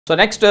So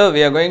next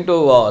we are going to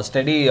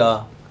study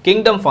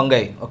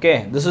Kingdom-Fungi.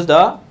 Okay, this is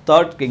the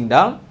third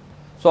kingdom.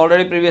 So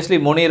already previously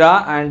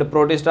Monera and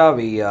Protista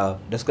we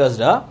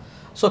discussed.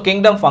 So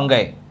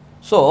Kingdom-Fungi.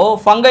 So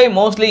fungi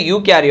mostly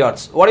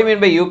eukaryotes. What do you mean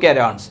by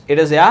eukaryotes? It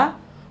is a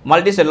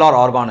multicellular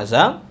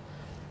organism,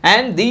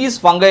 and these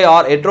fungi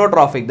are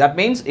heterotrophic. That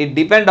means it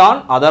depend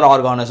on other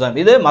organism.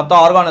 இது மற்ற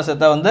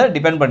ஆர்கானிசத்தை வந்து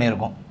depend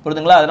பண்ணியிருக்கும்.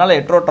 புரியுதுங்களா? அதனால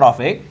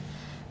heterotrophic.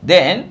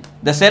 Then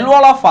the cell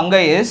wall of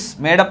fungi is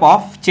made up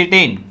of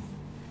chitin.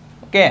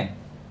 Okay.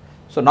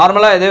 So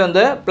நார்மலாக இதே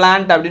வந்து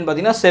plant அப்படின்னு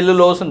பார்த்தீங்கன்னா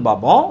செல்லுலோஸ்ன்னு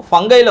பார்ப்போம்.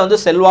 ஃபங்கையில் வந்து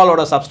செல்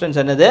வாலோட சப்ஸ்டன்ஸ்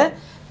என்னது?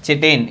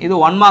 சிட்டின். இது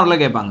 1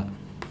 மார்க்கில் கேட்பாங்க.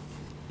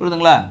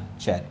 புரியுதுங்களா?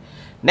 சரி.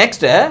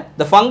 Next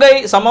the fungi,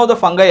 some of the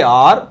fungi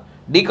are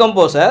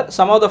decomposer,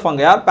 some of the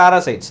fungi are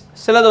parasites.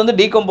 சிலது வந்து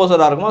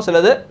decomposer-ஆக இருக்கும்,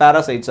 சிலது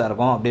parasites-ஆக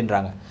இருக்கும்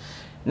அப்படின்றாங்க.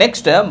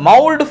 Next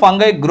mould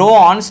fungi grow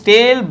on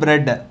stale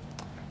bread.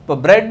 இப்போ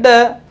பிரெட்டு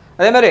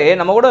அதே மாதிரி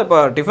நம்ம கூட இப்போ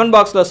டிஃபன்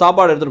பாக்ஸில்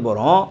சாப்பாடு எடுத்துகிட்டு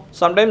போகிறோம்.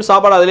 சம்டைம்ஸ்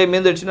சாப்பாடு அதிலே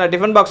மீந்துடுச்சுன்னா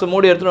டிஃபன் பாக்ஸை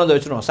மூடி எடுத்துகிட்டு வந்து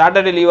வச்சுருவோம்.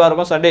 சாட்டர்டே லீவாக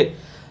இருக்கும், சண்டே.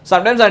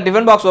 சம்டைம்ஸ் அந்த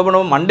டிஃபன் பாக்ஸ் ஓப்பன்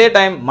பண்ணுவோம்.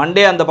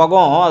 மண்டே அந்த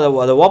பக்கம்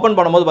அதை ஓப்பன்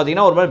பண்ணும்போது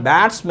பார்த்திங்கன்னா ஒரு மாதிரி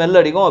பேட் ஸ்மெல்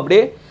அடிக்கும்.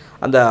 அப்படியே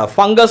அந்த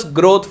ஃபங்கஸ்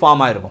க்ரோத்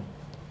ஃபார்ம் ஆகிருக்கும்.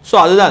 ஸோ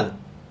அதுதான் அது.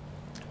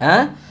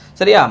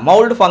 சரியா?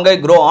 Mould fungi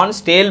grow on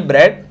stale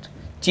bread,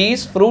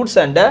 cheese, fruits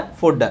and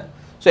food.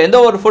 So எந்த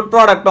ஒரு ஃபுட்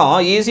ப்ராடக்ட்டும்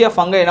ஈஸியாக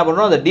ஃபங்கை என்ன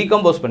பண்ணுறோம், அதை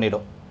டீகம்போஸ்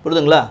பண்ணிவிடும்.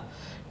 புரியுதுங்களா?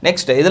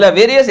 நெக்ஸ்ட் இதில்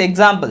various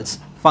examples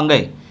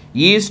fungi: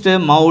 yeast,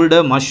 mold,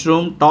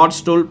 mushroom,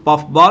 toadstool,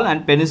 puffball and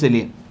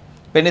penicillium.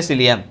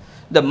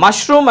 இந்த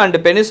mushroom and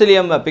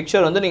penicillium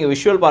picture வந்து நீங்கள்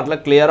விஷுவல்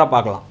பார்ட்டில் கிளியராக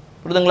பார்க்கலாம்.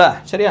 புரியுதுங்களா?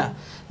 சரியா?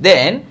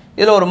 தென்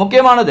இதில் ஒரு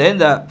முக்கியமானது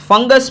இந்த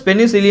ஃபங்கஸ்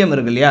பெனிசிலியம்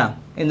இருக்கு இல்லையா?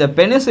 இந்த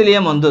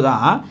பெனிசிலியம் வந்து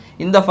தான்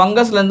இந்த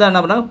ஃபங்கஸ்லேருந்து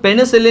என்ன பண்ணாங்க,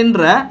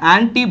 பெனிசிலின்ற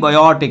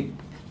ஆன்டிபயோட்டிக்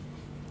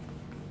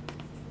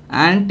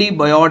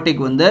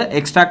வந்து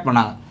எக்ஸ்ட்ராக்ட்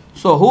பண்ணாங்க.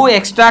 So who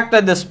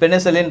extracted this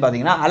penicillin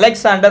பார்த்தீங்கன்னா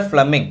அலெக்சாண்டர்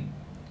ஃப்ளெமிங்.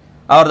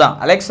 அவர் தான்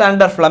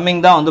அலெக்சாண்டர்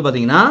ஃப்ளெமிங் தான் வந்து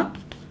பார்த்தீங்கன்னா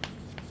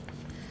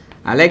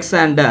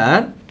Alexander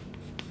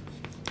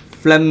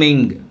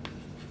Fleming.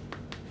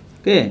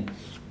 Okay,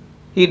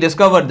 he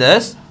discover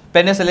this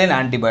penicillin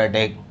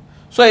antibiotic.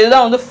 So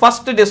இதுதான் வந்து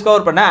ஃபர்ஸ்ட்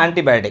டிஸ்கவர் பண்ண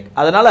ஆன்டிபயோட்டிக்.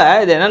 அதனால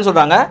இது என்னன்னு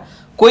சொல்கிறாங்க,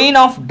 குயின்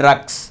ஆஃப்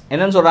ட்ரக்ஸ்.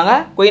 என்னன்னு சொல்கிறாங்க?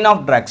 Queen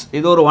of drugs.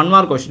 இது ஒரு 1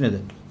 மார்க் கொஸ்டின்.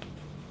 இது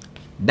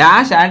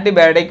dash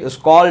antibiotic is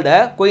called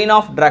queen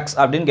of drugs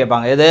அப்படின்னு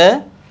கேட்பாங்க. இது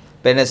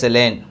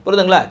பெனிசிலின்.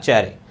 புரியுதுங்களா?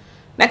 சரி.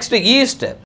 Next east.